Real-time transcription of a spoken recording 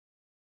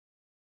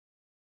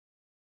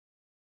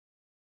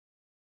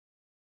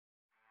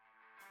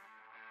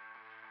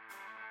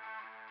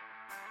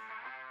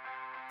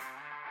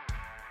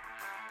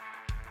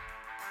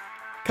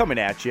Coming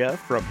at you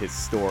from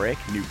historic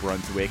New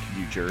Brunswick,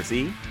 New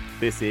Jersey,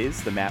 this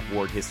is the Matt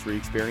Ward History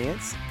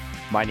Experience.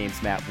 My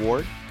name's Matt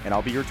Ward, and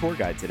I'll be your tour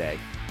guide today.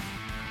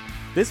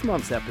 This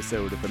month's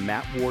episode of the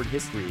Matt Ward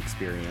History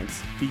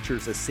Experience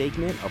features a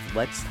segment of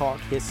Let's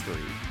Talk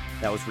History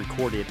that was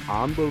recorded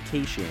on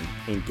location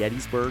in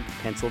Gettysburg,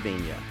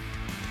 Pennsylvania.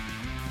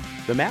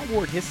 The Matt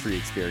Ward History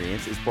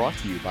Experience is brought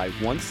to you by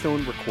One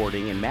Stone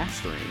Recording and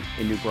Mastering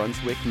in New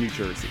Brunswick, New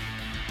Jersey.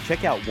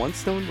 Check out One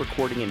Stone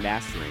Recording and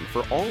Mastering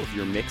for all of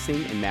your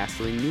mixing and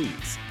mastering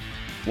needs.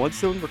 One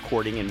Stone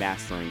Recording and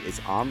Mastering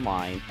is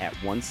online at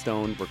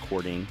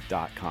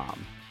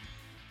onestonerecording.com.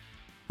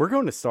 We're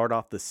going to start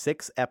off the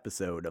 6th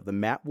episode of the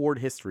Matt Ward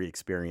History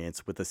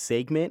Experience with a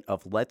segment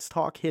of Let's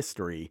Talk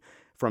History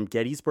from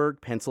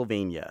Gettysburg,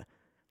 Pennsylvania.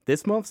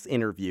 This month's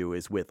interview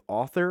is with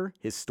author,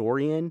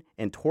 historian,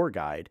 and tour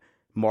guide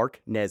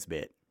Mark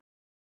Nesbitt.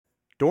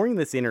 During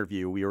this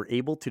interview, we were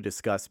able to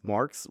discuss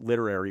Mark's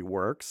literary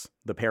works,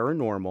 the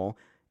paranormal,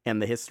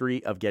 and the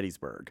history of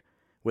Gettysburg.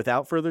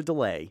 Without further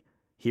delay,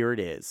 here it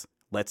is.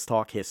 Let's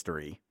talk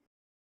history.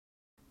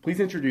 Please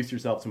introduce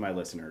yourself to my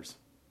listeners.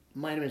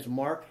 My name is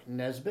Mark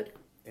Nesbitt,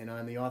 and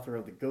I'm the author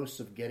of the Ghosts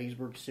of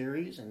Gettysburg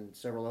series and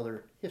several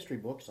other history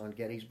books on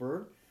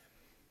Gettysburg.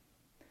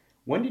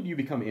 When did you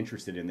become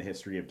interested in the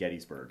history of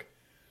Gettysburg?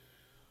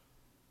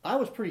 I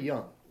was pretty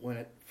young when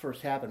it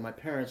first happened. My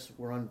parents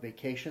were on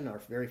vacation, our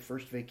very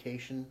first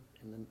vacation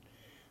in the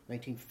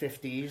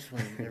 1950s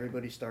when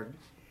everybody started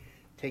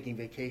taking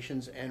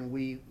vacations. And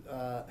we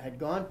had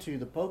gone to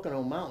the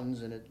Pocono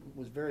Mountains, and it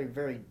was very,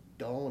 very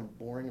dull and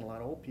boring and a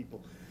lot of old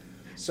people.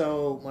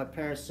 So my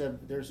parents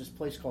said, there's this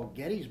place called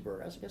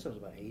Gettysburg. I guess I was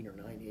about 8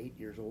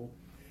 years old.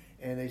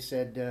 And they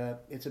said,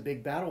 it's a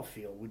big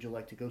battlefield. Would you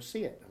like to go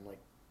see it? I'm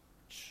like,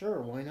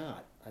 sure, why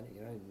not? I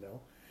didn't know.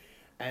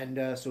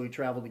 And so we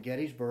traveled to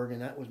Gettysburg, and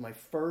that was my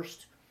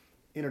first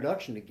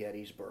introduction to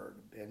Gettysburg,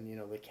 and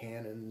the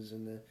cannons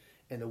and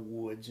the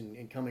woods,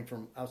 and coming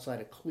from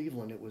outside of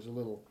Cleveland, it was a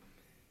little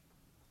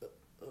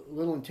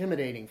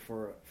intimidating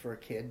for a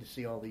kid to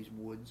see all these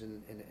woods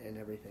and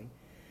everything.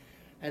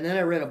 And then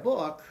I read a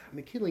book,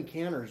 McKinley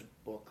Cantor's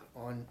book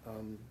on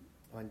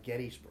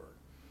Gettysburg,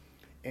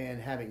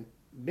 and having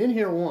been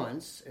here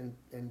once and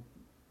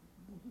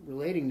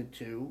relating the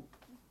two,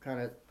 kind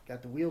of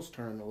got the wheels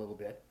turned a little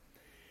bit.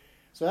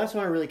 So that's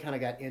when I really kind of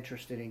got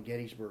interested in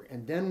Gettysburg.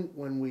 And then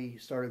when we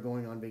started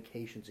going on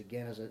vacations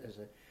again as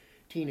a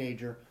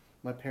teenager,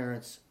 my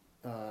parents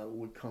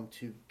would come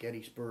to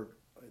Gettysburg.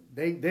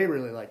 They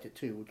really liked it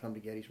too, would come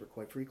to Gettysburg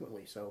quite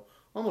frequently. So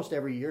almost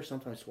every year,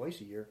 sometimes twice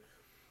a year,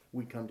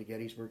 we'd come to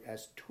Gettysburg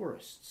as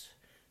tourists.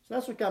 So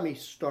that's what got me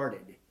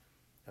started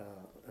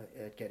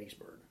at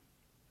Gettysburg.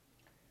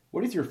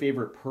 What is your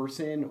favorite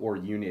person or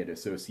unit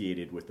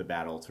associated with the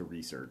battle to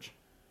research?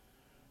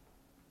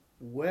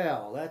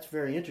 Well, that's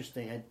very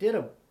interesting. I did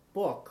a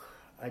book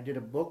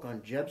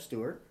on Jeb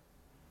Stuart,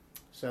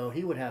 so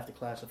he would have to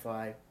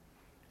classify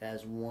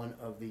as one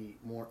of the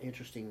more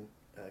interesting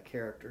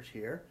characters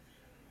here.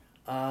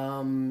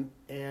 And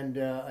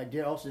I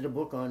also did a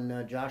book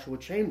on Joshua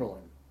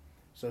Chamberlain,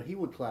 so he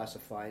would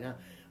classify. Now,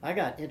 I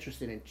got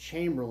interested in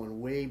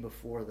Chamberlain way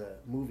before the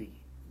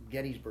movie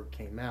Gettysburg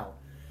came out.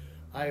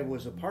 I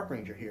was a park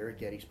ranger here at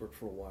Gettysburg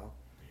for a while,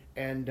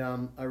 and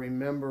I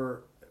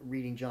remember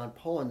reading John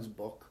Pullen's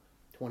book,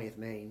 20th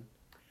Maine,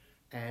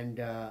 and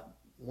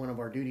one of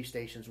our duty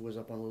stations was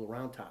up on Little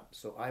Round Top.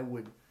 So I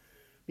would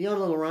be on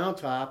Little Round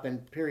Top,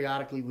 and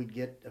periodically we'd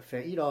get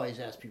you'd always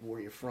ask people where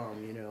you're from,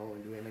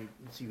 and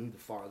see who the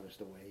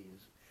farthest away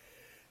is.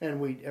 And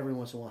we'd every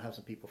once in a while have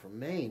some people from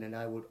Maine, and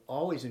I would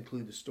always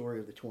include the story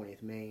of the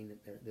 20th Maine,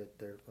 that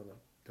they're on the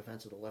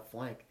defense of the left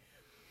flank,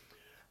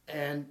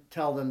 and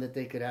tell them that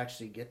they could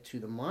actually get to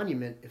the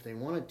monument if they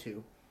wanted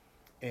to.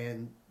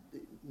 And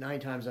 9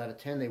 times out of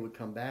 10 they would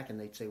come back and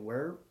they'd say,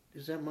 where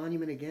is that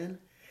monument again?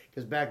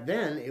 Because back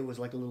then it was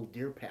like a little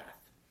deer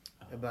path,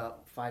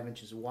 about 5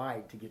 inches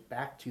wide to get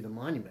back to the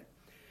monument.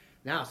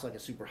 Now it's like a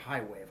super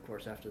highway, of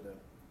course, after the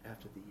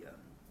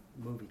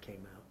movie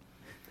came out.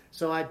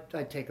 So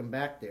I'd take them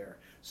back there.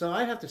 So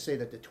I have to say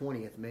that the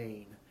 20th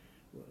Maine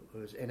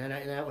was, and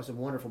that was a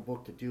wonderful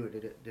book to do.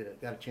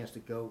 Got a chance to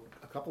go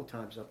a couple of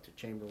times up to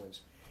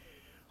Chamberlain's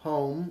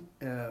home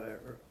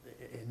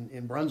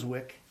in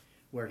Brunswick,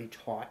 where he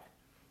taught,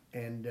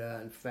 and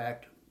in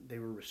fact, they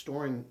were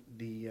restoring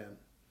the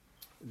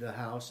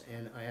house,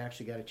 and I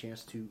actually got a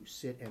chance to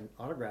sit and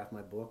autograph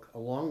my book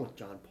along with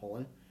John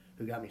Pullen,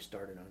 who got me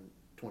started on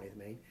 20th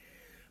Maine.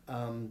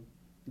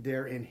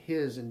 There in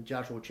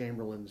Joshua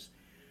Chamberlain's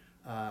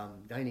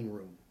dining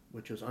room,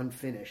 which was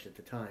unfinished at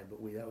the time,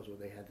 but that was where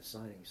they had the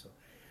signing. So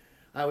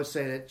I would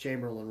say that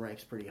Chamberlain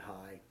ranks pretty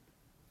high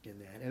in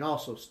that, and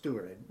also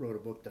Stuart. I wrote a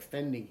book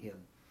defending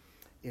him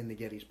in the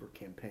Gettysburg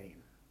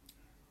campaign.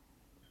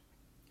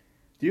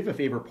 Do you have a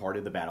favorite part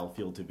of the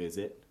battlefield to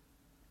visit?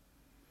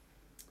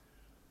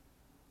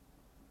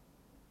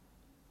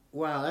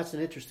 Wow, that's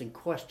an interesting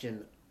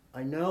question.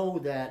 I know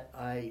that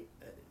I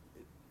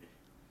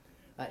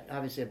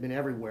obviously I've been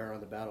everywhere on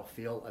the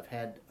battlefield.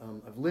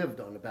 I've lived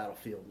on the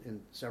battlefield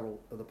in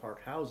several of the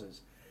park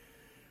houses.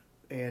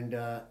 And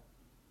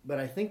but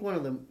I think one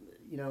of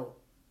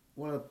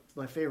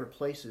my favorite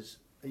places.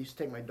 I used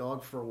to take my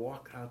dog for a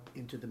walk out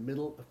into the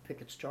middle of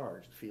Pickett's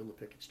Charge, the field of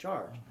Pickett's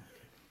Charge,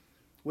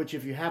 which,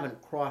 if you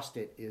haven't crossed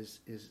it, is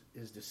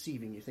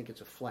deceiving. You think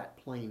it's a flat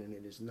plain, and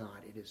it is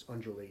not. It is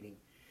undulating.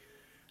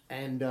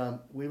 And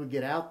we would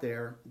get out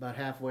there about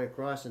halfway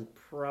across, and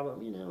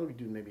probably, we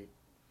do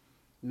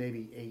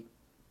maybe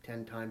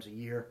 8-10 times a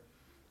year.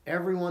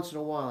 Every once in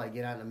a while, I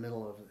get out in the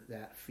middle of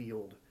that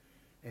field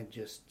and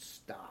just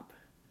stop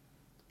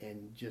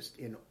and just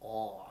in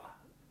awe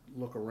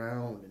look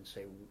around and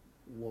say,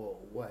 whoa,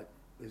 what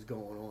is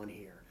going on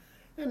here?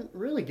 And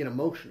really get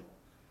emotional,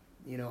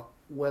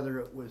 whether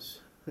it was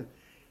the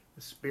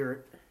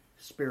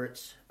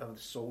spirits of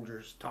the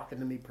soldiers talking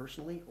to me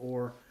personally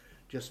or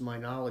just my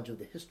knowledge of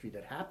the history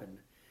that happened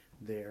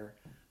there.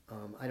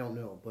 I don't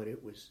know, but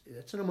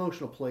it's an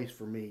emotional place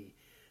for me.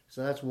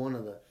 So that's one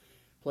of the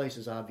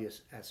places,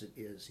 obvious as it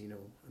is, a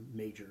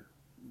major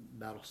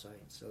battle site.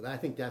 So I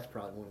think that's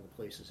probably one of the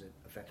places that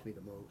affects me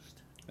the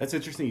most. That's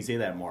interesting you say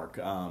that, Mark.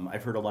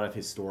 I've heard a lot of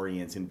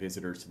historians and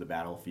visitors to the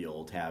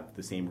battlefield have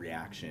the same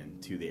reaction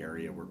to the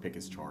area where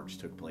Pickett's Charge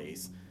took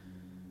place.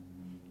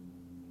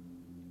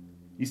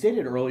 You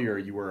stated earlier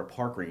you were a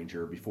park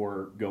ranger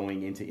before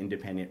going into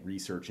independent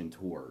research and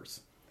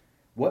tours.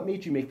 What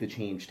made you make the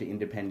change to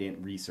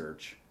independent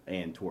research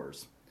and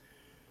tours?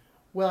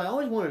 Well, I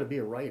always wanted to be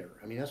a writer.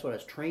 I mean, that's what I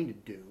was trained to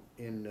do.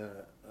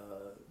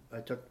 I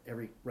took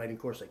every writing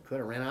course I could.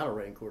 I ran out of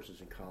writing courses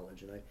in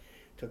college, and I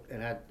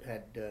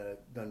had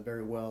done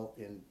very well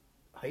in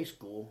high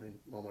school in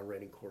all my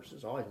writing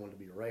courses. I always wanted to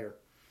be a writer,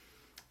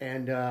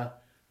 and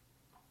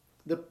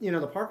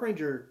the park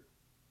ranger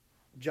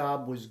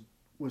job was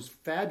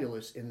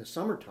fabulous in the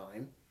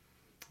summertime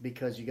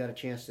because you got a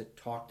chance to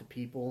talk to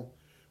people.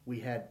 We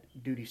had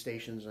duty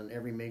stations on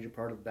every major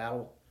part of the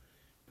battle.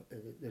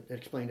 It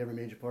explained every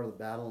major part of the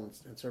battle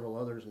and several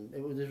others, and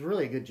it was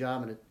really a good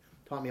job, and it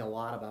taught me a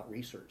lot about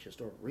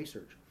historical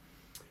research.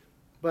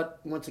 But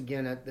once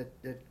again,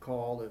 that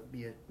call to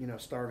be a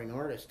starving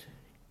artist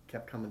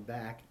kept coming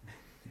back,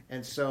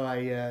 and so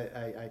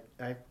I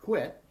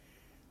quit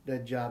the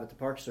job at the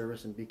Park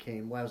Service and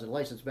I was a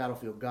licensed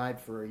battlefield guide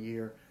for a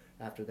year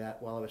after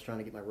that while I was trying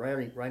to get my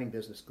writing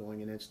business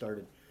going, and then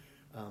started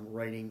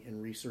writing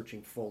and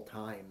researching full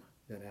time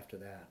then after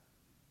that.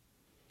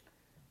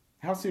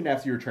 How soon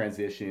after your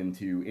transition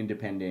to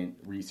independent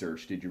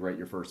research did you write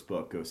your first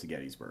book, Ghosts of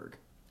Gettysburg?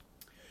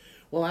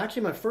 Well,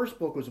 actually, my first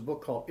book was a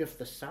book called If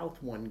the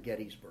South Won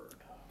Gettysburg.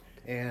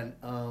 And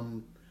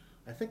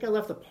I think I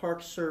left the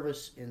Park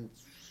Service in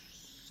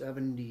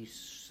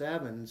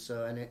 77,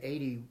 and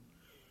in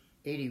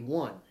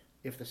 81,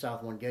 If the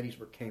South Won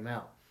Gettysburg came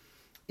out.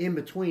 In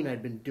between,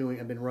 I've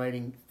been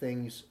writing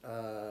things,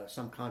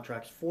 some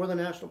contracts for the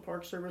National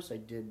Park Service. I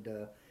did,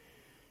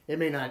 it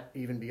may not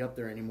even be up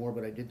there anymore,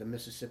 but I did the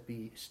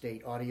Mississippi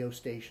State Audio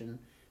Station.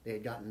 They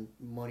had gotten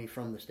money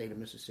from the state of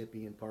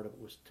Mississippi, and part of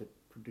it was to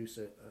produce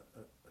a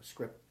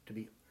script to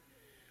be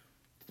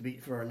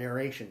for a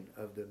narration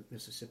of the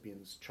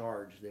Mississippians'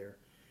 charge there,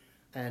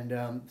 and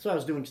so I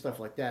was doing stuff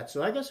like that.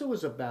 So I guess it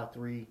was about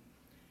three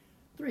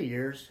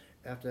years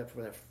after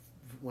that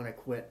when I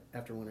quit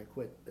that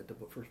the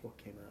first book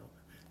came out,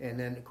 and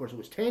then of course it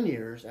was 10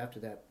 years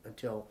after that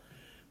until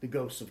the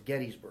Ghosts of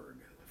Gettysburg,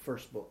 the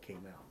first book,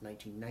 came out,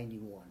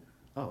 1991.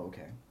 Oh,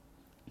 okay.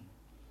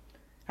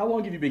 How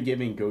long have you been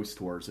giving ghost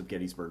tours of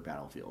Gettysburg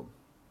Battlefield?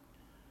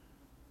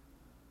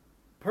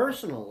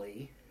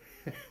 Personally,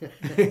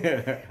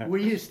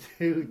 we used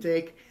to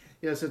take,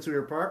 since we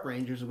were park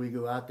rangers and we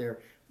go out there,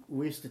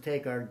 we used to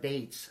take our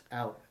dates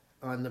out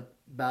on the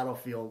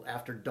battlefield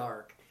after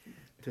dark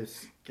to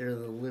scare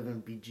the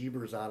living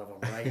bejeebers out of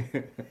them,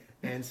 right?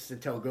 And to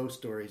tell ghost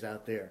stories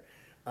out there.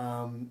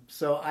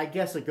 So I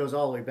guess it goes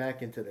all the way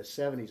back into the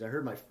 70s. I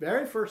heard my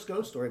very first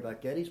ghost story about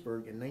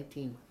Gettysburg in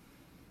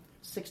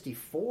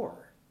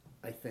 1964.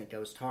 I think I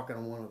was talking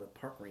to one of the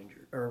park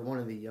rangers, or one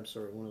of the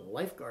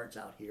lifeguards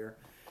out here,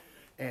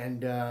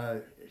 and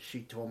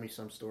she told me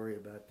some story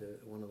about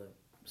one of the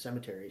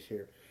cemeteries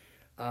here.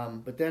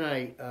 But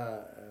then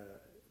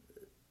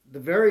the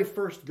very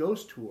first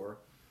ghost tour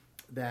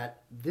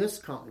that this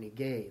company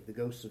gave, the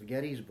Ghosts of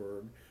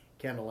Gettysburg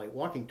Candlelight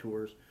Walking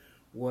Tours,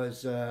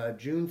 was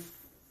June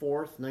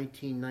 4th,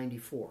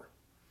 1994.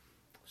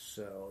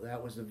 So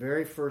that was the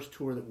very first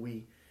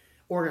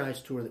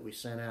organized tour that we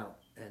sent out.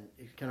 And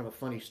it's kind of a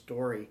funny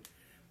story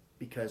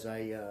because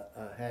I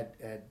had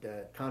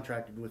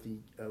contracted with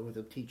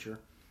a teacher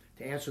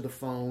to answer the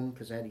phone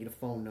because I had to get a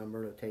phone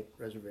number to take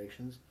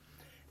reservations,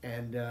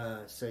 and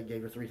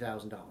gave her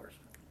 $3,000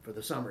 for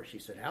the summer. She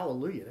said,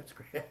 "Hallelujah, that's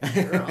great.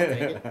 Sure, I'll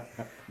take it."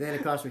 Then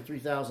it cost me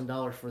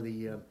 $3,000 for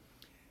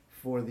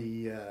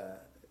the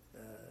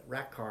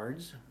rack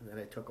cards that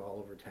I took all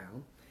over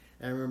town.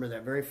 And I remember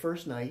that very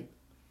first night,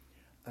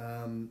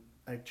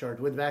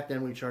 back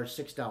then we charged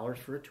 $6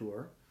 for a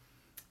tour.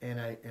 And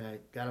I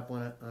got up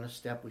on a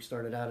step. We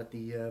started out at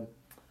the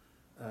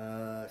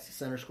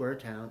center square of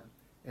town,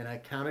 and I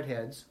counted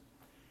heads,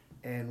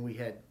 and we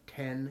had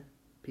 10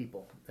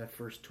 people that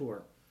first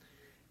tour.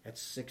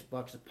 That's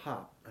 $6 a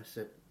pop. I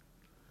said,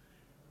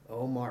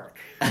 oh, Mark,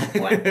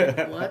 what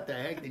the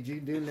heck did you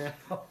do now?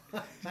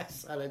 I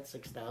saw that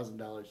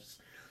 $6,000 just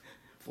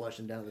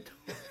flushing down the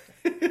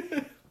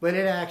toilet. But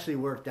it actually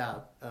worked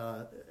out.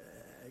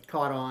 It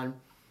caught on.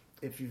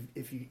 If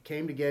you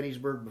came to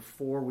Gettysburg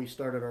before we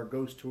started our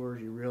ghost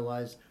tours, you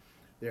realize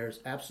there's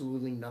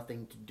absolutely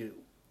nothing to do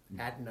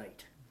at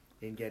night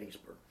in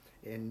Gettysburg.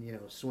 And,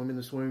 swim in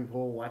the swimming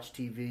pool, watch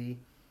TV,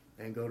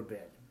 and go to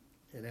bed.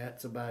 And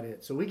that's about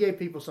it. So we gave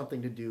people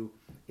something to do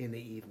in the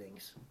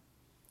evenings.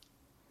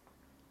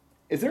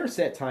 Is there a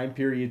set time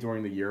period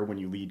during the year when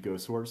you lead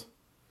ghost tours?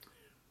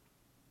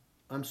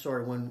 I'm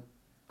sorry, when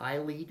I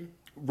lead?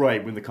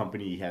 Right, when the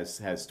company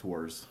has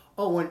tours.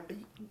 Oh, when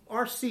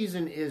our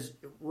season is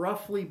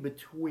roughly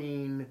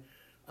between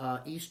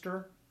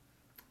Easter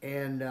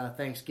and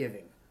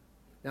Thanksgiving.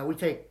 Now we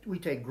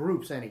take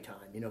groups anytime.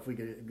 If we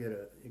get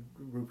a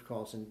group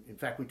call us. In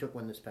fact, we took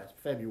one this past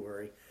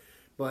February.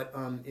 But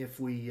if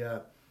we,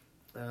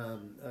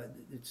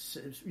 it's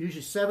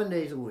usually 7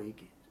 days a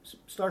week.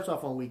 Starts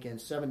off on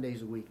weekends, 7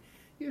 days a week.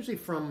 Usually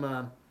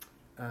from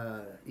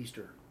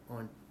Easter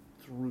on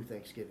through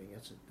Thanksgiving.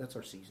 That's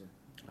our season.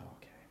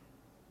 Okay.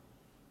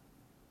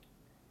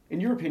 In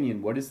your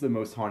opinion, what is the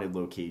most haunted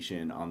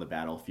location on the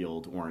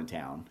battlefield or in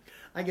town?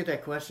 I get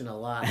that question a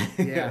lot.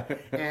 Yeah,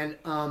 and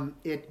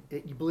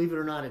it believe it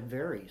or not, it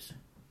varies.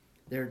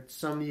 There are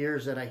some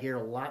years that I hear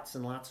lots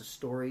and lots of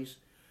stories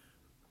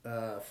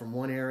from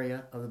one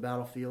area of the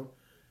battlefield,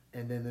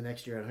 and then the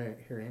next year I don't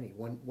hear any.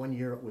 One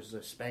year it was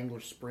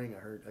Spangler Spring.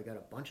 I got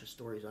a bunch of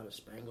stories out of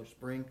Spangler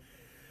Spring,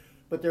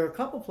 but there are a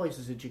couple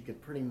places that you can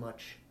pretty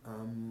much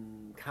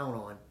count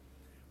on.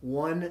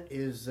 One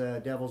is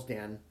Devil's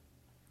Den,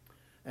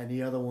 and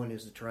the other one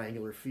is the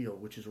Triangular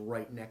Field, which is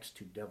right next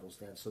to Devil's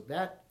Den. So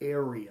that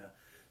area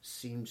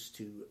seems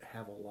to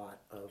have a lot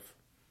of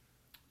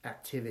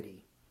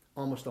activity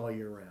almost all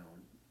year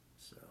round.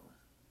 So,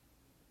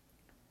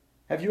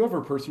 have you ever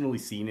personally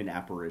seen an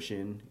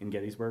apparition in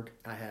Gettysburg?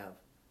 I have.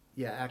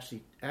 Yeah,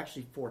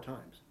 actually 4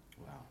 times.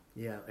 Wow.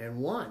 Yeah, and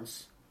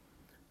once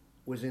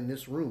was in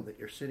this room that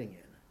you're sitting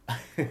in.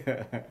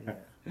 Yeah.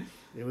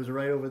 It was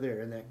right over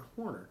there in that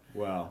corner.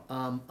 Wow.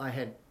 I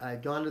had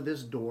gone to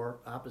this door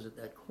opposite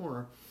that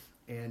corner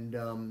and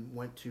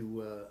went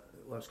to,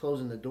 I was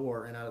closing the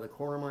door, and out of the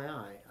corner of my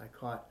eye, I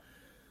caught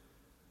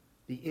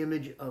the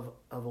image of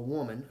a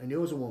woman. I knew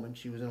it was a woman.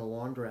 She was in a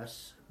long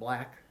dress,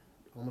 black,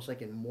 almost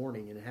like in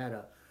mourning, and it had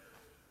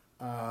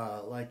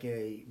like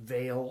a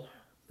veil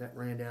that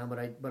ran down,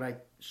 but I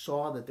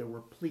saw that there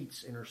were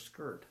pleats in her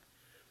skirt.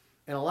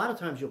 And a lot of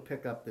times you'll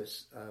pick up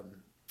this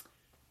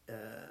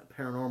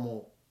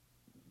paranormal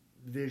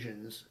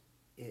visions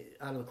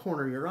out of the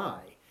corner of your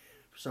eye.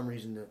 For some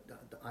reason, the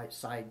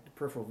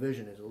peripheral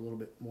vision is a little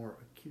bit more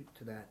acute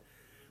to that.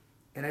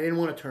 And I didn't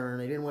want to turn.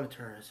 I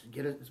said,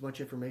 get as much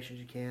information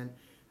as you can.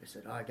 I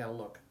said, I got to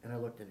look. And I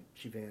looked, and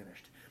she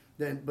vanished.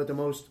 But the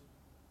most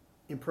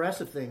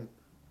impressive thing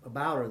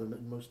about her,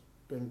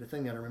 the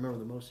thing that I remember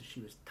the most, is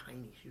she was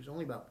tiny. She was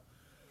only about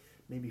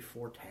maybe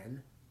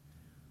 4'10".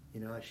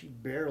 She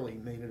barely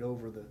made it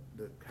over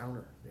the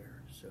counter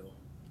there. So.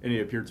 And it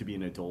appeared to be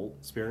an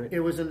adult spirit?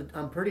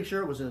 I'm pretty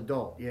sure it was an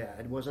adult. Yeah,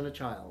 it wasn't a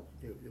child.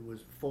 It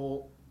was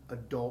full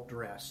adult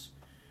dress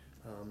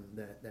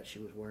that she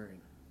was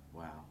wearing.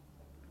 Wow.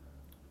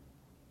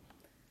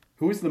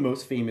 Who is the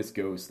most famous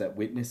ghost that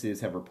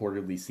witnesses have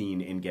reportedly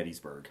seen in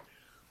Gettysburg?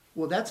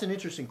 Well, that's an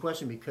interesting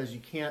question because you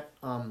can't,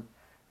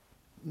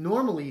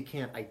 normally you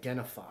can't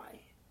identify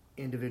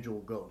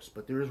individual ghosts,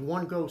 but there is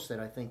one ghost that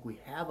I think we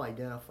have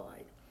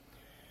identified.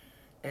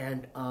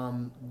 And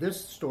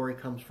this story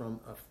comes from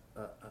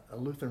a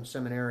Lutheran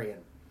seminarian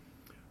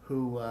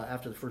who,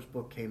 after the first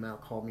book came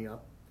out, called me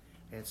up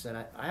and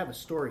said, I have a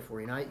story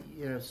for you.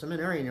 And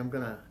seminarian, I'm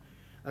gonna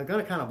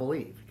kind of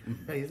believe.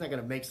 He's not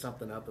gonna make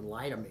something up and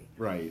lie to me.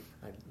 Right.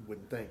 I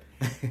wouldn't think.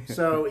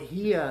 So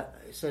he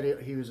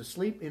said he was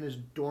asleep in his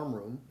dorm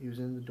room. He was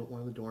in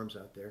one of the dorms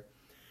out there,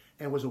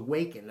 and was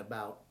awakened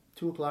about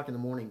 2:00 in the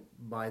morning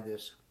by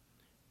this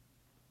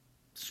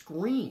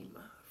scream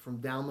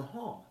from down the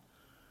hall.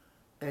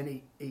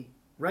 And he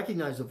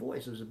recognized the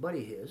voice. It was a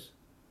buddy of his.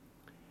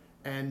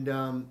 And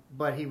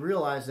but he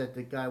realized that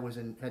the guy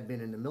had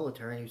been in the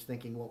military, and he was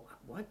thinking, well,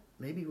 what?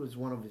 Maybe it was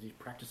he's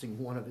practicing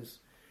one of his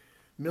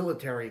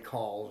military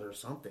calls or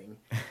something.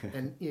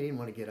 And he didn't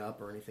want to get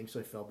up or anything, so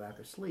he fell back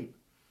asleep.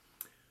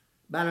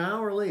 About an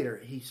hour later,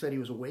 he said he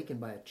was awakened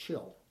by a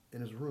chill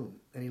in his room.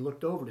 And he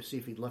looked over to see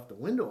if he'd left the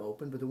window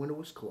open, but the window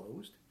was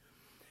closed.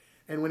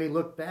 And when he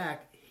looked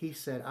back, he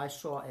said, I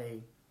saw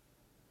a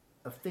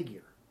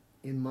figure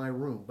in my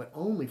room, but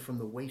only from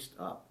the waist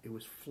up. It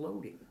was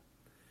floating.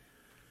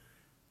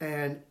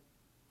 And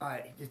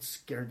it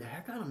scared the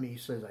heck out of me. He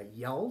says, I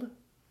yelled,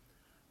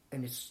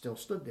 and it still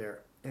stood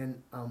there.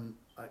 And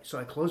so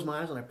I closed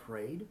my eyes and I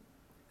prayed,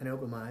 and I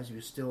opened my eyes. He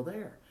was still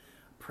there.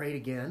 Prayed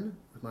again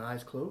with my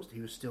eyes closed.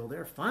 He was still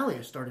there. Finally,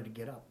 I started to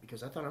get up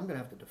because I thought I'm going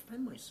to have to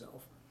defend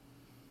myself.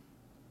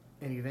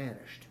 And he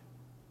vanished.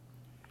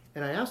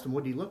 And I asked him,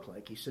 what did he look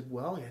like? He said,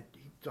 well, he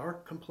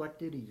dark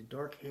complected. He had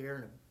dark hair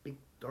and a big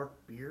dark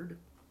beard.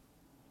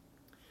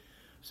 I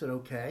said,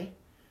 okay.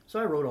 So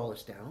I wrote all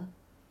this down.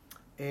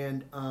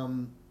 And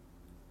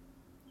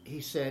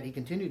he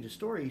continued the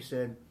story. He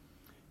said,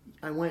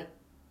 I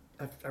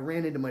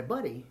ran into my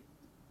buddy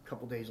a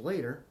couple days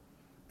later,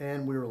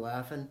 and we were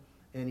laughing.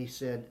 And I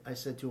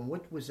said to him,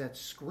 what was that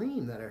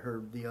scream that I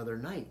heard the other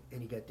night?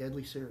 And he got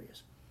deadly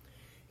serious.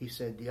 He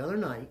said, the other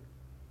night,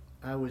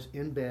 I was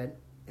in bed,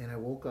 and I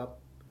woke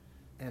up,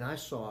 and I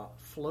saw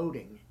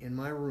floating in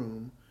my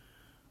room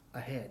a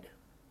head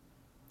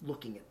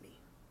looking at me.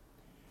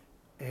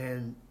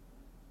 And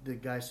the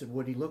guy said,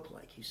 what did he look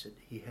like? He said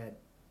he had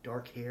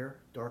dark hair,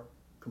 dark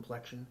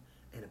complexion,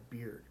 and a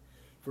beard.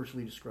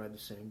 Virtually described the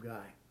same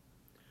guy.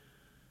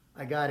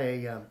 I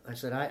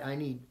said, I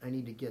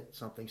need to get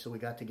something. So we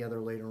got together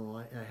later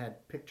on, and I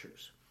had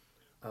pictures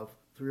of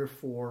 3 or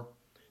 4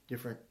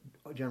 different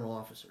general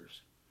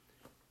officers.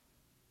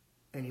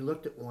 And he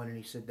looked at one and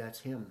he said, that's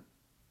him.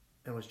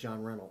 It was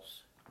John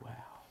Reynolds. Wow.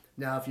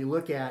 Now, if you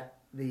look at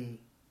the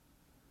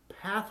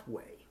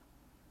pathway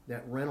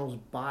that Reynolds'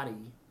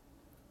 body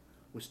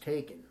was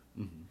taken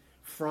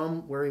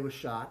from where he was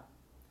shot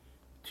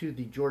to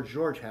the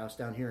George house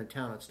down here in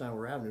town on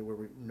Steinway Avenue, where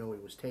we know he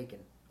was taken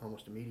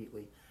almost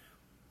immediately,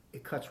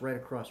 it cuts right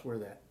across where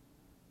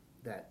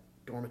that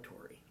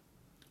dormitory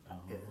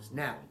is.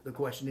 Now, the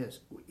question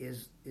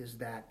is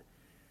that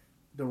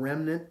the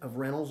remnant of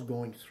Reynolds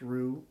going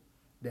through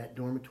that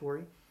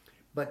dormitory?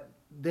 But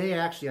they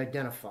actually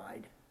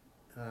identified,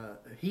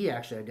 he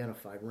actually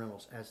identified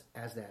Reynolds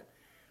as that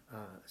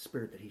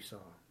spirit that he saw.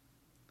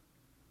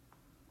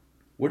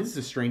 What is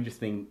the strangest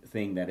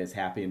thing that has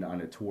happened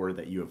on a tour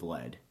that you have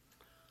led?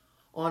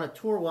 On a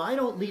tour, well, I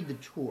don't lead the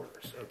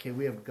tours. Okay,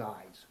 we have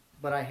guides,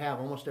 but I have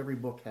almost every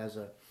book has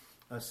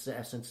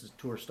since the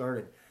tour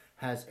started,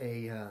 has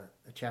a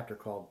chapter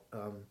called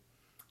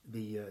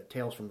the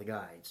Tales from the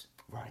Guides.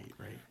 Right.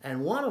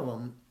 And one of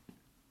them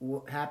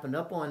happened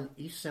up on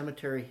East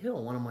Cemetery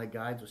Hill. One of my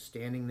guides was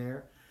standing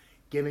there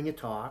giving a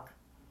talk,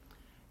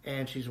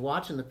 and she's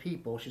watching the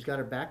people. She's got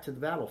her back to the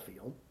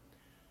battlefield,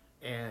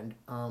 and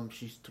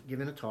she's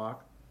giving a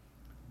talk,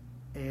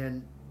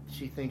 and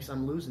she thinks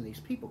I'm losing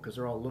these people because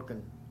they're all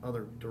looking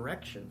other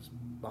directions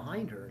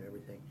behind her and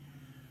everything.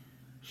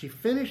 She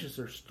finishes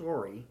her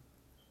story,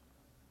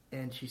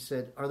 and she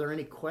said, are there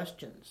any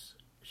questions?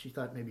 She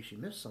thought maybe she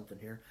missed something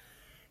here.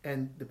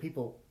 And the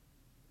people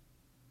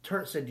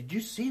said, did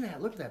you see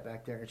that? Look at that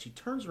back there. And she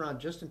turns around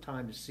just in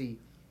time to see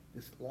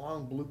this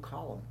long blue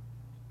column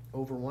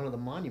over one of the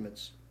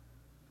monuments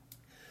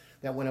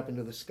that went up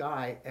into the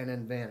sky and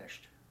then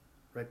vanished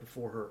right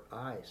before her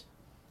eyes.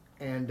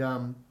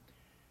 And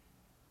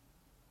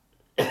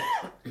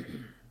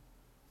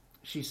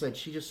she said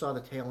she just saw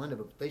the tail end of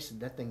it. But they said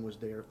that thing was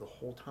there the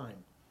whole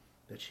time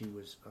that she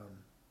was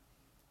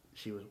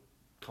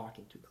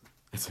talking to them.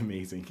 It's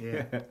amazing.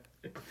 Yeah.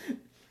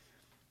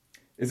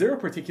 Is there a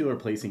particular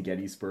place in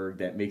Gettysburg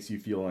that makes you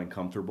feel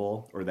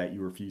uncomfortable or that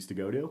you refuse to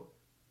go to?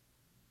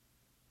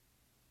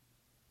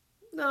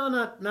 No,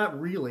 not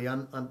really.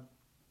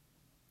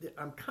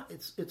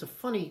 It's a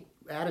funny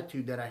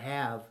attitude that I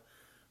have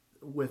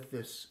with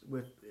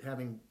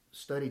having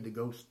studied the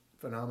ghost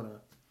phenomena,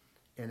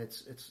 and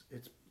it's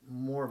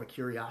more of a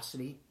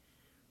curiosity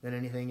than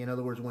anything. In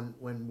other words,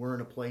 when we're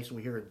in a place and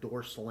we hear a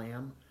door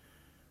slam,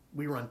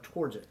 we run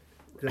towards it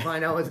to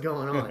find out what's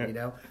going on, you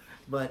know.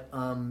 But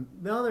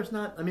no, there's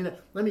not. I mean,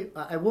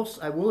 I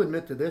will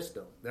admit to this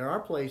though. There are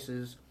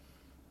places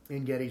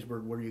in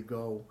Gettysburg where you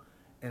go,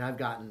 and I've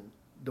gotten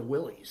the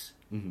willies,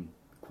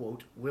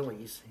 quote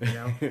willies, you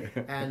know,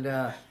 and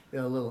a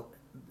little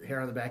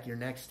hair on the back of your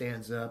neck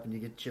stands up, and you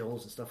get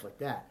chills and stuff like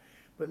that.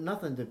 But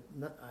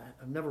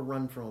I've never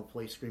run from a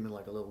place screaming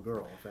like a little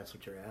girl, if that's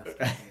what you're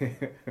asking.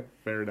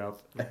 Fair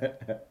enough.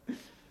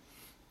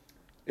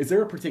 Is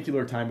there a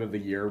particular time of the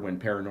year when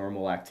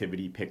paranormal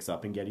activity picks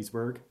up in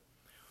Gettysburg?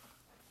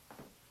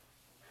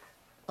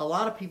 A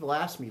lot of people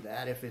ask me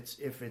that if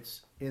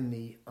it's in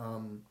the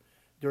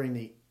during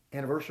the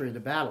anniversary of the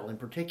battle in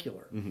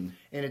particular, and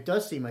it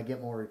does seem I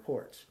get more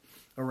reports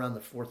around the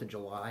 4th of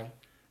July,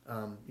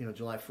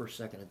 July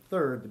 1st, 2nd, and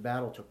 3rd. The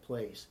battle took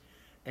place,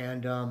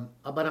 and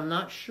but I'm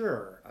not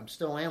sure. I'm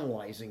still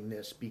analyzing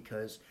this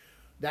because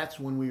that's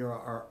when we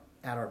are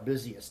at our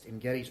busiest in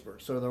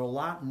Gettysburg. So there are a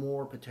lot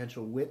more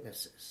potential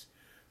witnesses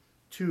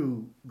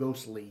to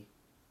ghostly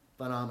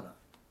phenomena.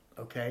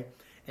 Okay,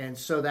 and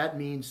so that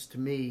means to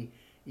me,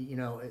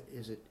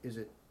 is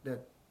it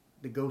that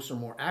the ghosts are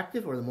more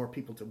active, or the more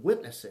people to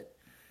witness it?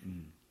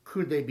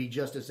 Could they be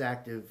just as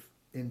active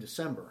in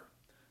December,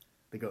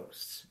 the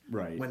ghosts?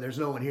 Right. When there's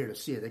no one here to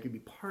see it, they could be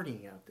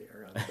partying out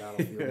there on the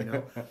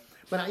battlefield,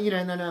 But,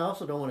 and then I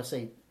also don't want to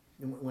say,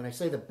 when I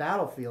say the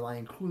battlefield, I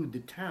include the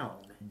town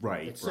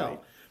itself.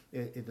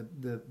 Right.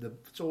 The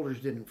soldiers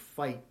didn't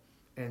fight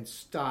and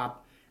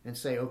stop and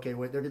say, okay,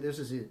 this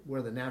is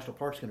where the national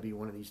park's going to be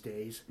one of these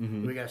days.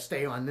 We got to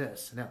stay on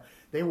this. Now,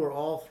 they were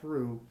all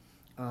through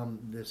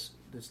this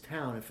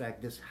town. In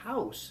fact, this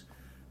house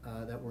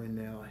that we're in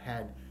now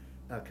had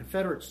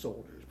Confederate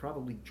soldiers,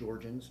 probably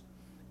Georgians,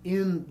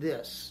 in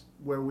this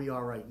where we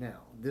are right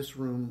now. This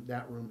room,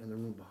 that room, and the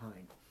room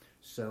behind.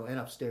 So, and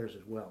upstairs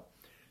as well.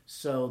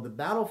 So the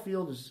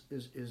battlefield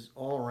is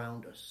all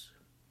around us.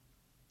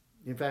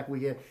 In fact,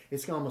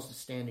 it's almost a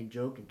standing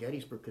joke in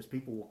Gettysburg because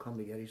people will come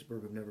to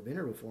Gettysburg who've never been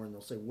here before and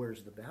they'll say,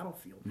 "Where's the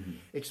battlefield?"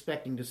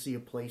 Expecting to see a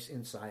place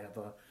inside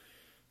of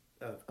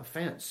a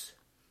fence.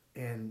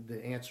 And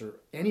the answer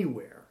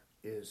anywhere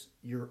is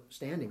you're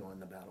standing on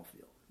the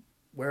battlefield.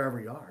 Wherever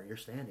you are, you're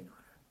standing on it.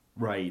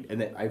 Right,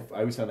 and I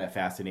always found that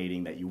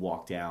fascinating that you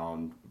walk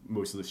down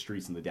most of the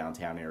streets in the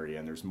downtown area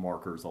and there's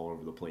markers all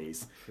over the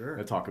place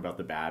that talk about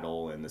the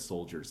battle and the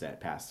soldiers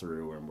that passed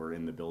through and were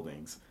in the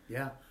buildings.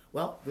 Yeah,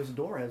 well, this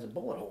door has a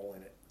bullet hole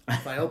in it.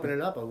 If I open it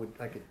up,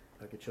 I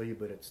could show you,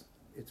 but it's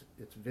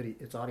video,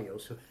 it's audio.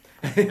 So,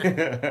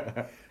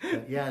 but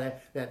yeah,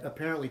 that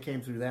apparently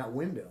came through that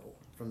window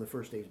from the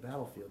first day's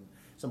battlefield.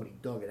 Somebody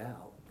dug it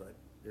out, but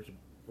there's a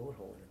bullet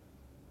hole in it.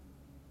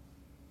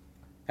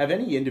 Have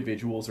any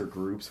individuals or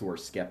groups who are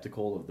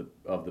skeptical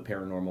of the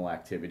paranormal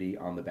activity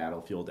on the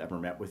battlefield ever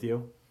met with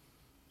you?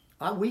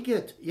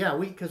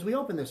 Because we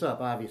open this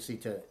up obviously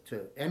to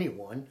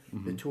anyone,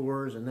 the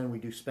tours, and then we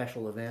do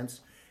special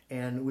events,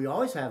 and we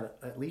always have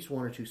at least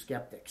one or two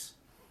skeptics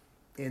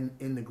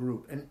in the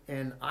group,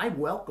 and I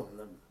welcome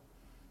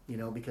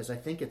them, because I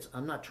think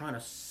I'm not trying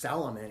to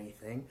sell them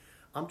anything.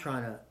 I'm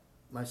trying to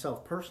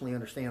myself personally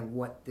understand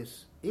what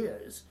this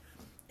is,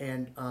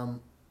 and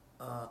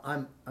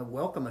I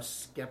welcome a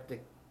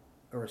skeptic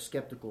or a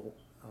skeptical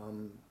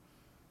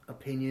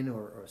opinion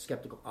or a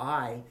skeptical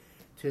eye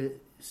to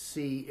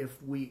see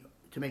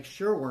to make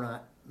sure we're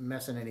not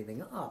messing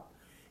anything up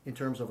in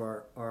terms of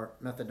our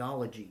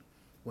methodology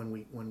when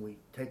we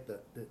take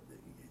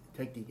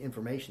the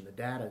information, the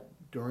data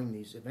during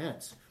these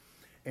events,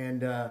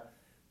 and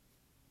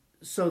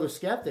so the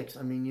skeptics,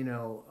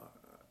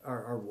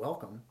 are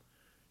welcome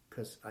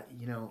because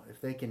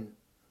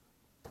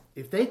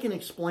if they can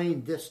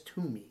explain this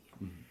to me.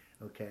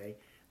 Okay,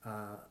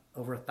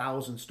 over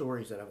 1,000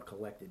 stories that I've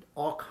collected,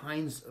 all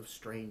kinds of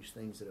strange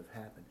things that have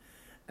happened,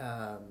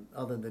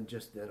 other than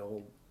just that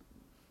old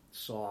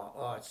saw.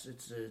 Oh,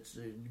 it's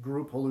a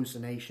group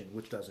hallucination,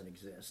 which doesn't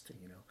exist,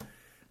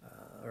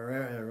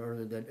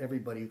 or that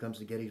everybody who comes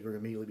to Gettysburg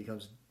immediately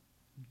becomes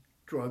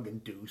drug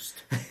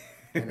induced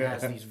and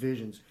has these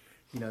visions.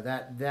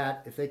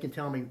 That if they can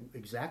tell me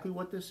exactly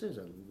what this is,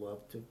 I'd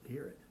love to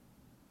hear it.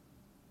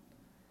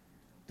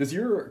 Does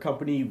your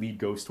company lead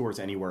ghost tours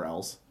anywhere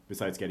else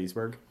besides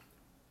Gettysburg?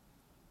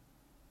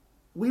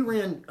 We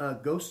ran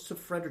Ghosts of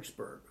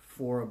Fredericksburg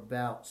for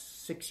about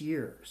 6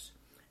 years,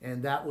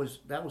 and that was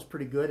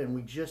pretty good. And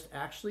we just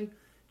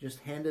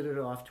handed it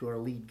off to our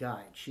lead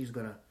guide. She's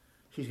gonna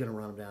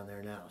run them down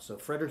there now. So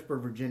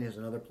Fredericksburg, Virginia is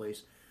another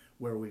place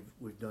where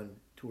we've done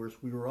tours.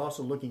 We were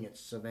also looking at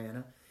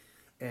Savannah,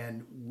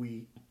 and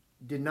we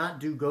did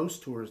not do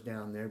ghost tours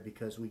down there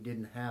because we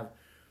didn't have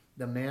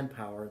the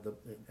manpower,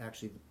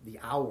 the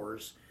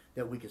hours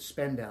that we could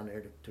spend down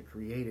there to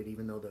create it,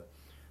 even though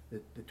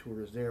the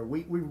tour is there.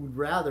 We would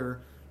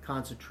rather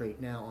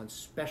concentrate now on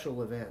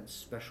special events,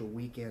 special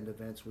weekend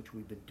events, which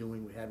we've been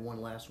doing. We had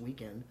one last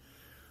weekend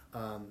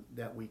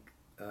that we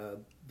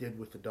did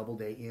with the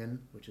Doubleday Inn,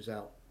 which is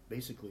out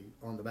basically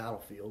on the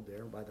battlefield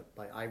there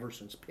by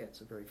Iverson's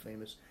Pits, a very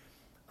famous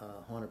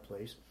haunted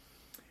place.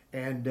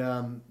 And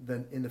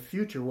then in the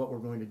future, what we're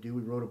going to do,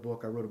 I wrote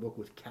a book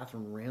with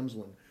Catherine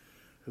Ramsland,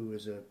 who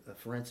is a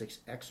forensics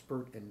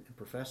expert and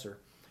professor,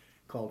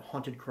 called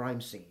Haunted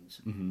Crime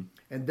Scenes. Mm-hmm.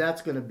 And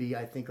that's going to be,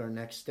 I think, our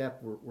next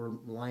step. We're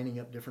lining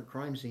up different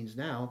crime scenes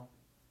now.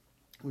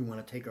 We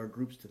want to take our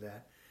groups to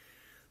that.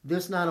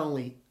 This not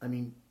only,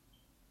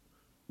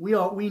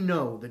 we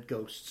know that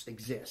ghosts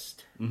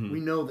exist. Mm-hmm. We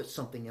know that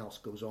something else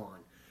goes on.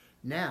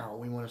 Now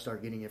we want to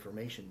start getting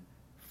information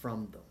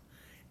from them.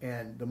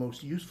 And the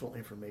most useful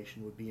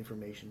information would be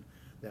information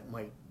that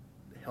might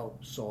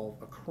help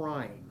solve a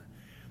crime.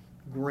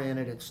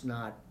 Granted, it's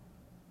not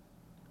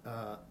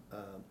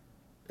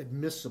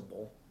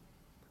admissible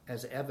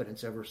as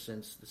evidence ever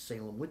since the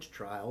Salem witch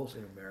trials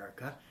in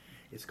America.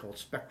 It's called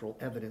spectral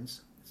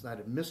evidence. It's not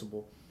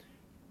admissible.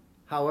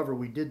 However,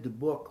 we did the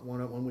book.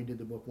 When we did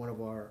the book, one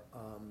of our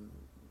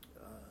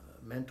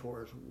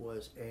mentors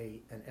was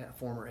a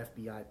former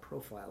FBI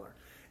profiler,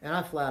 and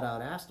I flat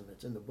out asked him.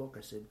 It's in the book.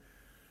 I said,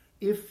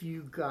 if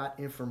you got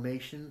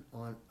information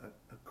on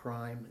a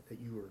crime that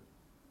you were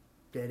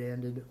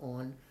dead-ended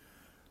on,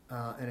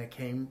 and it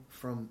came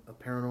from a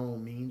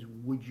paranormal means,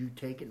 would you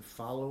take it and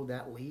follow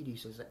that lead? He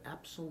says,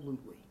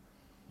 absolutely.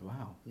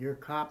 Wow. You're a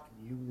cop.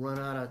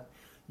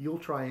 You'll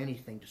try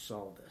anything to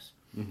solve this.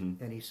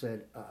 Mm-hmm. And he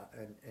said,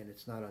 and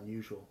it's not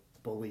unusual,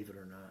 believe it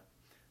or not,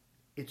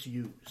 it's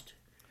used.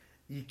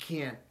 You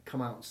can't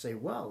come out and say,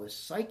 well, this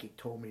psychic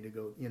told me to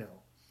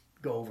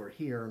go over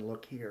here and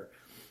look here.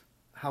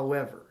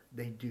 However,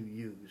 they do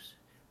use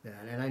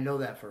that, and I know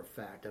that for a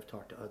fact. I've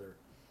talked to other,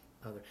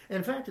 and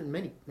in fact,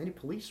 many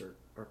police are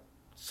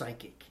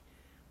psychic.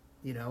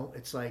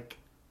 It's like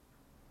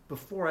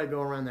before I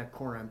go around that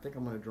corner, I think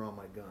I'm going to draw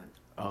my gun.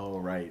 Oh,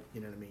 right.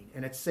 You know what I mean?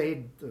 And it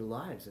saved their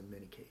lives in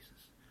many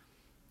cases.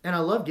 And I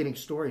love getting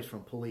stories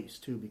from police,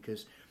 too,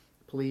 because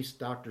police,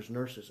 doctors,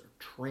 nurses are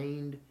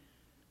trained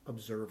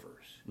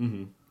observers.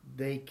 Mm-hmm.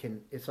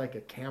 It's like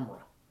a camera.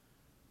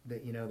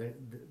 That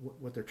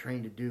what they're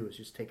trained to do is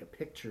just take a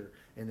picture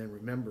and then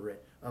remember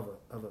it of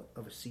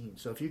a scene.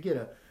 So if you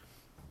get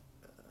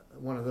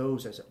one of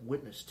those as a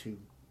witness to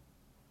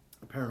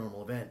a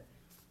paranormal event,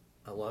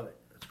 I love it.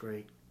 That's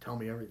great. Tell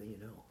me everything you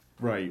know.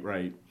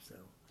 Right. So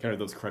kind of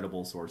those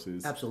credible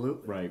sources.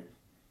 Absolutely. Right.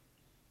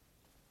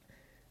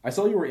 I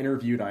saw you were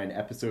interviewed on an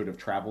episode of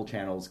Travel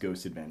Channel's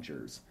Ghost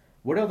Adventures.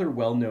 What other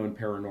well-known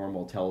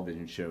paranormal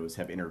television shows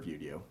have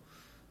interviewed you?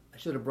 I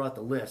should have brought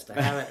the list.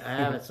 I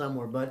have it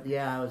somewhere. But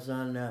yeah, I was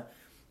on.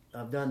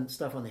 I've done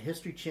stuff on the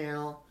History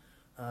Channel.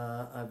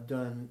 I've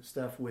done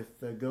stuff with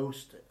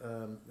Ghost.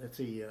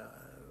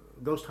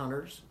 Ghost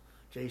Hunters,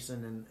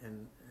 Jason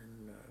and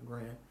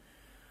Grant.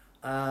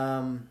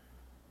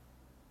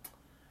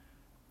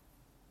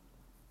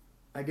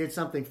 I did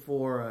something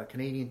for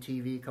Canadian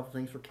TV. A couple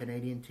things for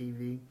Canadian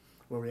TV,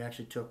 where we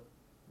actually took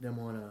them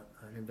on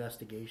an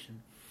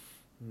investigation.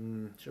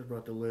 Should have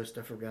brought the list.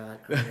 I forgot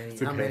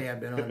how many I've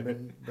been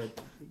on, but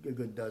a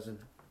good dozen.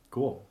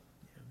 Cool.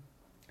 Yeah.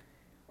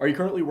 Are you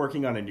currently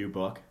working on a new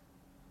book?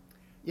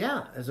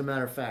 Yeah, as a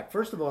matter of fact.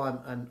 First of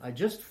all, I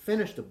just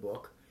finished a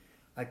book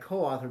I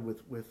co-authored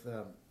with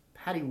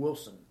Patty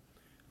Wilson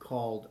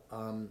called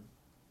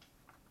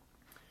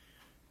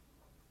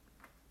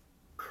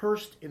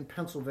Cursed in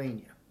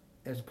Pennsylvania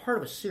as part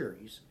of a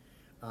series.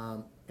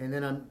 And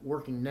then I'm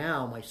working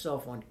now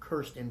myself on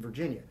Cursed in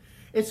Virginia.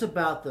 It's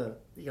about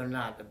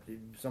not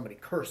somebody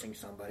cursing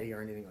somebody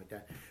or anything like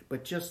that,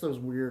 but just those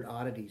weird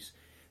oddities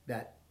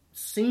that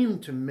seem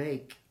to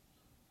make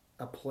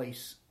a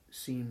place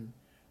seem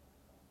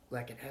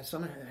like it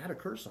had a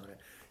curse on it.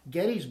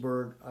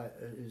 Gettysburg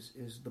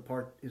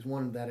is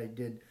one that I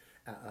did.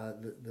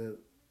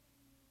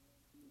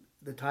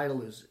 The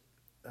title is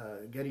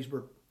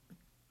Gettysburg,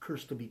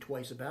 Cursed to be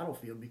Twice a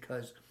Battlefield,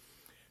 because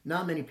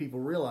not many people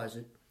realize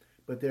it,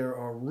 but there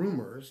are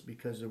rumors,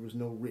 because there was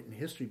no written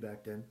history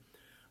back then,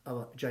 of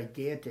a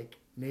gigantic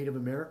Native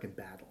American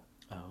battle.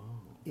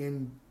 Oh.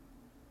 In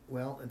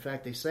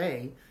fact, they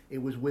say it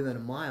was within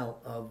a mile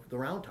of the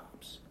Round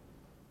Tops.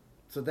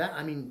 So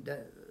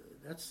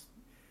that's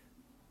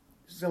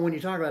so when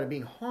you talk about it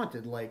being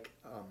haunted, like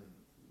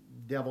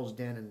Devil's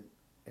Den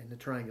and the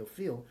Triangle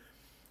Field,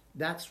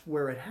 that's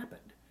where it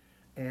happened.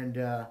 And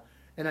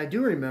I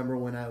do remember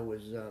when I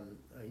was a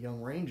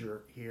young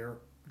ranger here,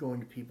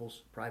 going to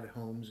people's private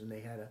homes, and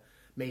they had a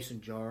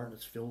mason jar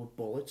that's filled with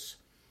bullets.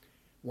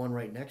 One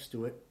right next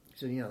to it.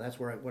 So, that's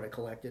what I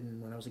collected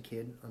and when I was a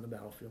kid on the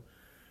battlefield.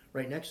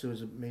 Right next to it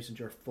is a mason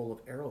jar full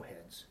of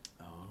arrowheads.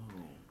 Oh.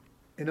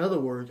 In other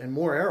words, and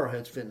more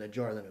arrowheads fit in the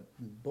jar than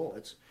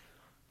bullets.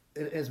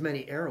 As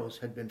many arrows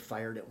had been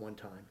fired at one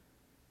time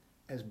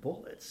as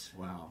bullets.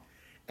 Wow.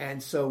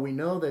 And so we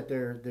know that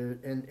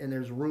and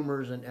there's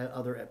rumors and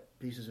other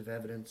pieces of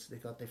evidence. They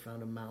thought they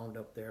found a mound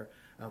out there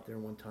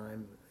one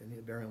time,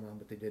 a burial mound,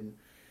 but they didn't.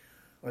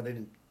 Or they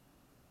didn't.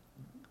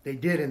 They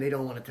did, and they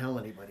don't want to tell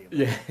anybody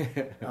about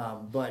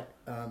it.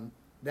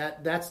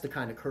 That's the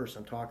kind of curse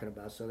I'm talking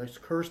about. So that's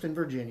Cursed in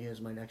Virginia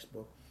is my next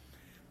book.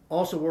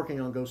 Also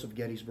working on Ghosts of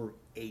Gettysburg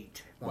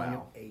 8.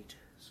 Volume 8.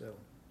 So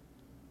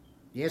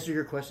the answer to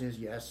your question is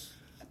yes.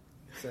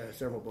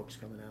 Several books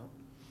coming out.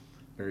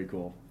 Very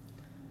cool.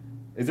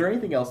 Is there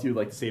anything else you'd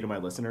like to say to my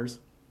listeners?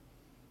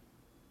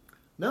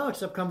 No,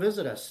 except come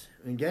visit us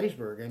in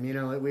Gettysburg. And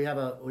we have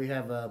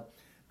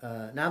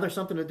now there's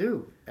something to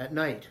do at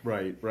night.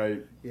 Right.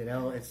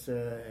 It's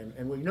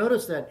and we've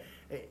noticed that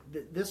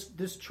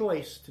this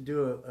choice to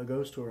do a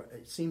ghost tour,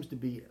 it seems to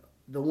be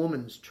the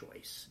woman's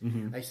choice.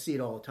 Mm-hmm. I see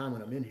it all the time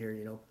when I'm in here.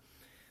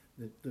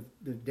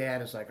 The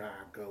dad is like,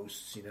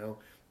 ghosts,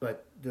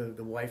 but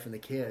the wife and the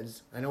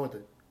kids. I know what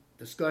the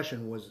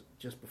discussion was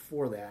just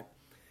before that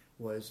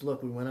was.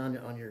 Look, we went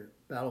on your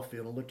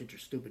battlefield and looked at your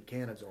stupid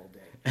cannons all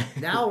day.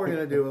 Now we're going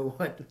to do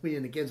what we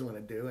and the kids want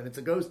to do, and it's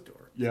a ghost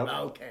tour. Yep.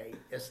 Okay,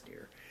 yes,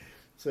 dear.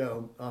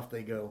 So off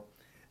they go.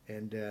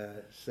 And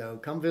so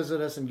come visit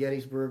us in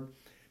Gettysburg.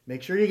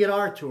 Make sure you get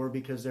our tour,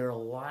 because there are a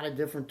lot of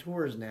different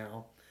tours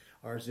now.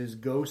 Ours is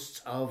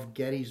Ghosts of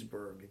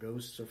Gettysburg. The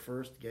ghosts are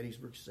first,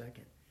 Gettysburg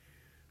second.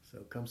 So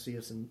come see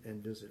us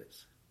and visit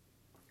us.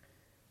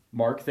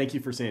 Mark, thank you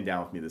for sitting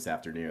down with me this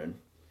afternoon.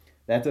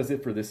 That does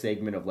it for this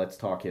segment of Let's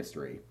Talk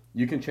History.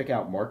 You can check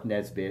out Mark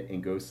Nesbitt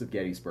and Ghosts of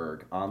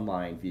Gettysburg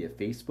online via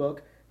Facebook,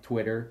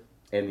 Twitter,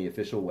 and the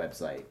official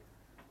website.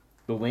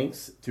 The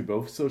links to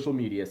both social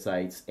media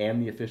sites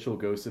and the official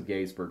Ghosts of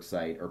Gettysburg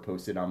site are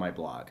posted on my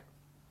blog.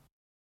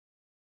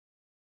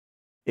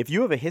 If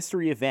you have a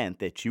history event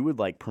that you would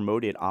like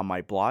promoted on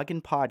my blog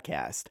and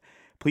podcast,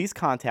 please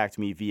contact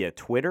me via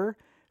Twitter,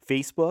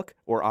 Facebook,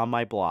 or on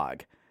my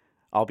blog.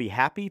 I'll be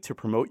happy to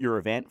promote your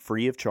event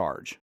free of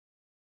charge.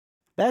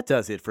 That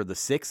does it for the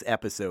 6th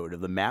episode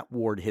of the Matt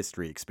Ward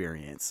History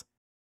Experience.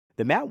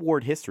 The Matt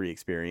Ward History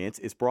Experience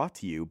is brought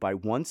to you by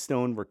One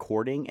Stone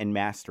Recording and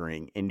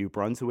Mastering in New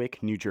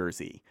Brunswick, New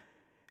Jersey.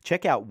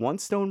 Check out One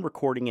Stone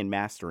Recording and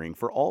Mastering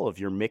for all of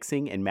your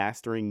mixing and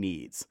mastering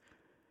needs.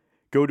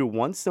 Go to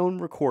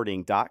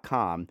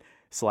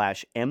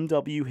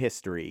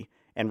onestonerecording.com/MWHistory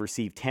and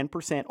receive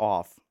 10%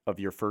 off of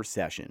your first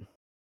session.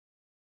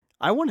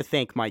 I want to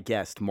thank my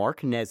guest,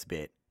 Mark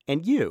Nesbitt,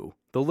 and you,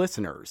 the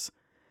listeners.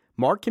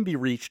 Mark can be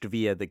reached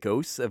via the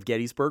Ghosts of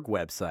Gettysburg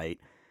website,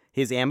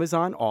 his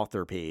Amazon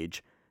author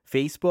page,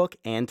 Facebook,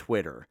 and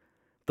Twitter.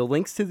 The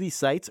links to these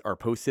sites are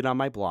posted on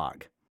my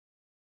blog.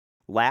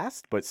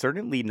 Last, but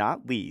certainly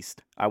not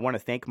least, I want to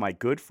thank my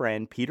good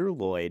friend Peter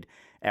Lloyd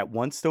at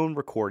One Stone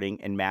Recording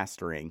and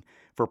Mastering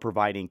for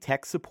providing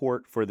tech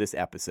support for this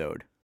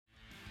episode.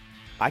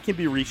 I can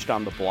be reached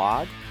on the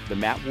blog, The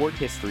Matt Ward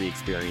History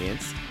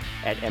Experience,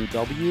 at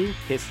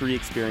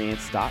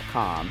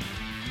MWHistoryExperience.com,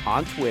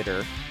 on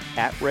Twitter,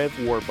 at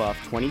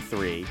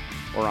RevWarbuff23,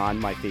 or on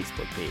my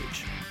Facebook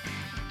page.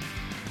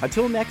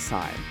 Until next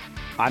time,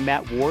 I'm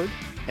Matt Ward,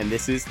 and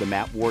this is the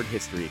Matt Ward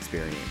History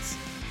Experience.